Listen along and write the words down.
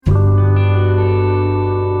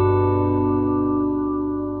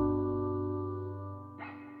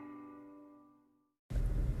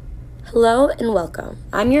Hello and welcome.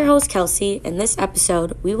 I'm your host, Kelsey. In this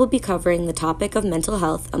episode, we will be covering the topic of mental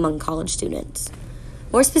health among college students.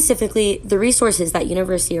 More specifically, the resources that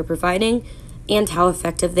universities are providing and how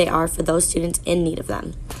effective they are for those students in need of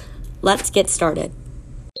them. Let's get started.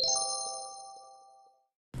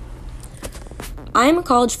 I'm a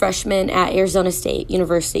college freshman at Arizona State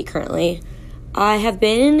University currently. I have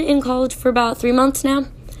been in college for about 3 months now.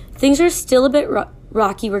 Things are still a bit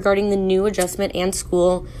rocky regarding the new adjustment and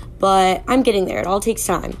school, but I'm getting there. It all takes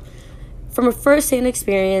time. From a first-hand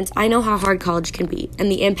experience, I know how hard college can be and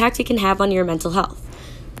the impact it can have on your mental health.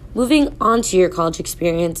 Moving on to your college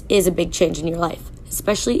experience is a big change in your life,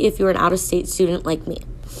 especially if you're an out-of-state student like me.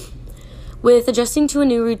 With adjusting to a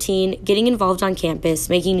new routine, getting involved on campus,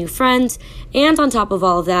 making new friends, and on top of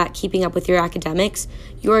all of that, keeping up with your academics,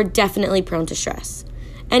 you are definitely prone to stress.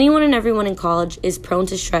 Anyone and everyone in college is prone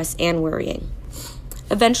to stress and worrying.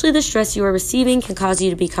 Eventually, the stress you are receiving can cause you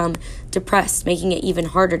to become depressed, making it even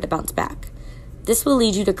harder to bounce back. This will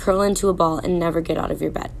lead you to curl into a ball and never get out of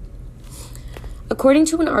your bed. According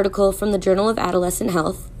to an article from the Journal of Adolescent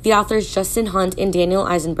Health, the authors Justin Hunt and Daniel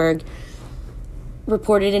Eisenberg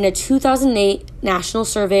reported in a 2008 national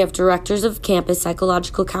survey of directors of campus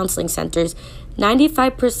psychological counseling centers,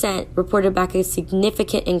 95% reported back a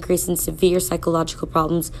significant increase in severe psychological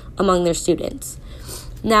problems among their students.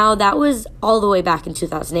 Now, that was all the way back in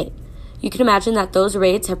 2008. You can imagine that those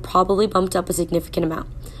rates have probably bumped up a significant amount.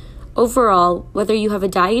 Overall, whether you have a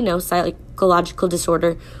diagnosed psychological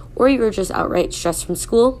disorder or you're just outright stressed from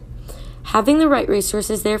school, having the right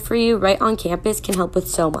resources there for you right on campus can help with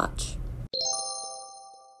so much.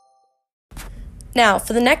 Now,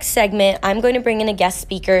 for the next segment, I'm going to bring in a guest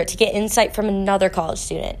speaker to get insight from another college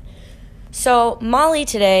student. So Molly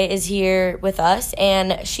today is here with us,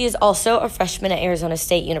 and she is also a freshman at Arizona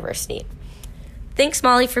State University. Thanks,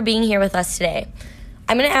 Molly, for being here with us today.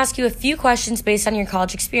 I'm going to ask you a few questions based on your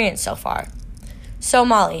college experience so far. So,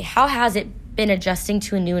 Molly, how has it been adjusting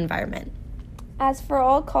to a new environment? As for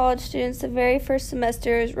all college students, the very first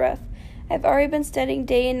semester is rough. I've already been studying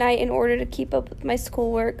day and night in order to keep up with my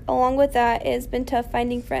schoolwork. Along with that, it has been tough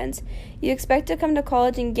finding friends. You expect to come to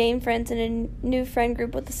college and gain friends in a new friend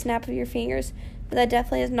group with the snap of your fingers, but that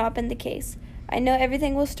definitely has not been the case. I know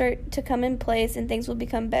everything will start to come in place and things will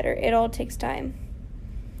become better. It all takes time.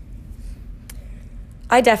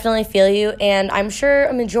 I definitely feel you, and I'm sure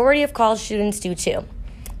a majority of college students do too.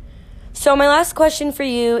 So my last question for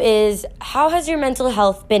you is, how has your mental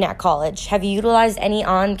health been at college? Have you utilized any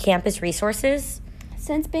on-campus resources?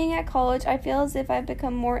 Since being at college, I feel as if I've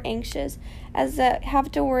become more anxious, as I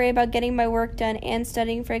have to worry about getting my work done and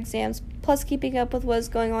studying for exams, plus keeping up with what's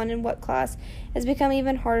going on in what class has become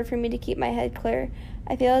even harder for me to keep my head clear.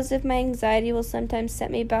 I feel as if my anxiety will sometimes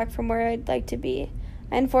set me back from where I'd like to be.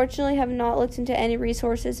 I unfortunately have not looked into any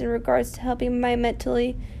resources in regards to helping my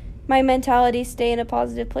mentality stay in a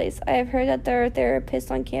positive place. I have heard that there are therapists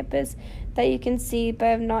on campus that you can see, but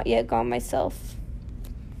I have not yet gone myself.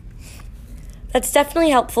 That's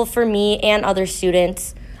definitely helpful for me and other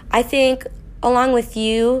students. I think, along with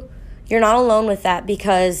you, you're not alone with that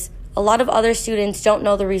because a lot of other students don't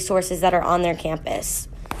know the resources that are on their campus.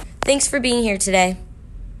 Thanks for being here today.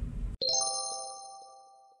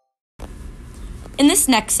 In this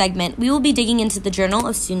next segment, we will be digging into the Journal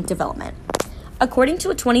of Student Development. According to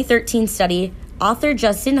a 2013 study, author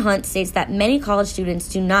Justin Hunt states that many college students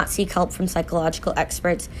do not seek help from psychological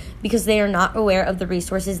experts because they are not aware of the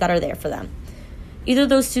resources that are there for them. Either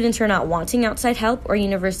those students are not wanting outside help or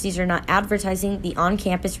universities are not advertising the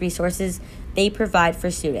on-campus resources they provide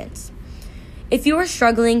for students. If you are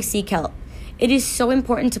struggling, seek help. It is so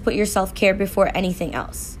important to put your self-care before anything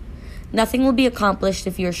else. Nothing will be accomplished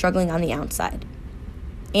if you are struggling on the outside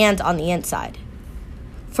and on the inside.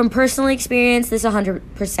 From personal experience, this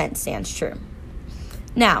 100% stands true.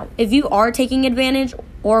 Now, if you are taking advantage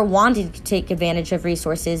or wanting to take advantage of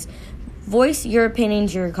resources, voice your opinion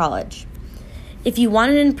to your college. If you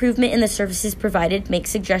want an improvement in the services provided, make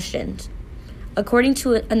suggestions. According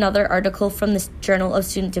to another article from the Journal of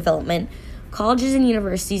Student Development, colleges and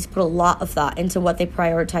universities put a lot of thought into what they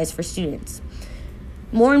prioritize for students.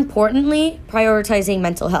 More importantly, prioritizing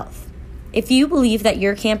mental health. If you believe that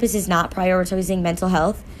your campus is not prioritizing mental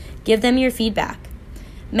health, give them your feedback.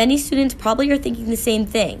 Many students probably are thinking the same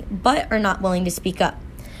thing, but are not willing to speak up.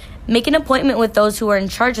 Make an appointment with those who are in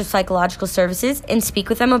charge of psychological services and speak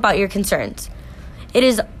with them about your concerns. It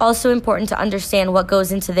is also important to understand what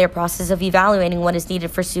goes into their process of evaluating what is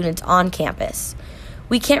needed for students on campus.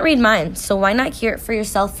 We can't read minds, so why not hear it for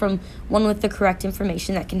yourself from one with the correct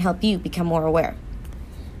information that can help you become more aware?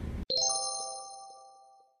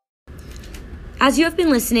 As you have been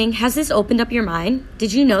listening, has this opened up your mind?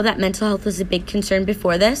 Did you know that mental health was a big concern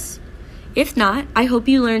before this? If not, I hope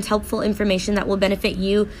you learned helpful information that will benefit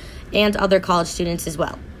you and other college students as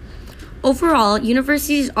well. Overall,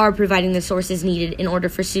 universities are providing the sources needed in order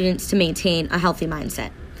for students to maintain a healthy mindset.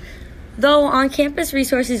 Though on-campus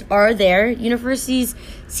resources are there, universities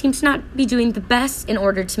seem to not be doing the best in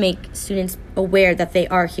order to make students aware that they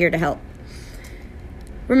are here to help.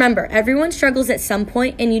 Remember, everyone struggles at some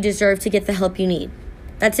point and you deserve to get the help you need.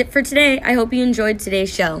 That's it for today. I hope you enjoyed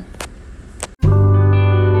today's show.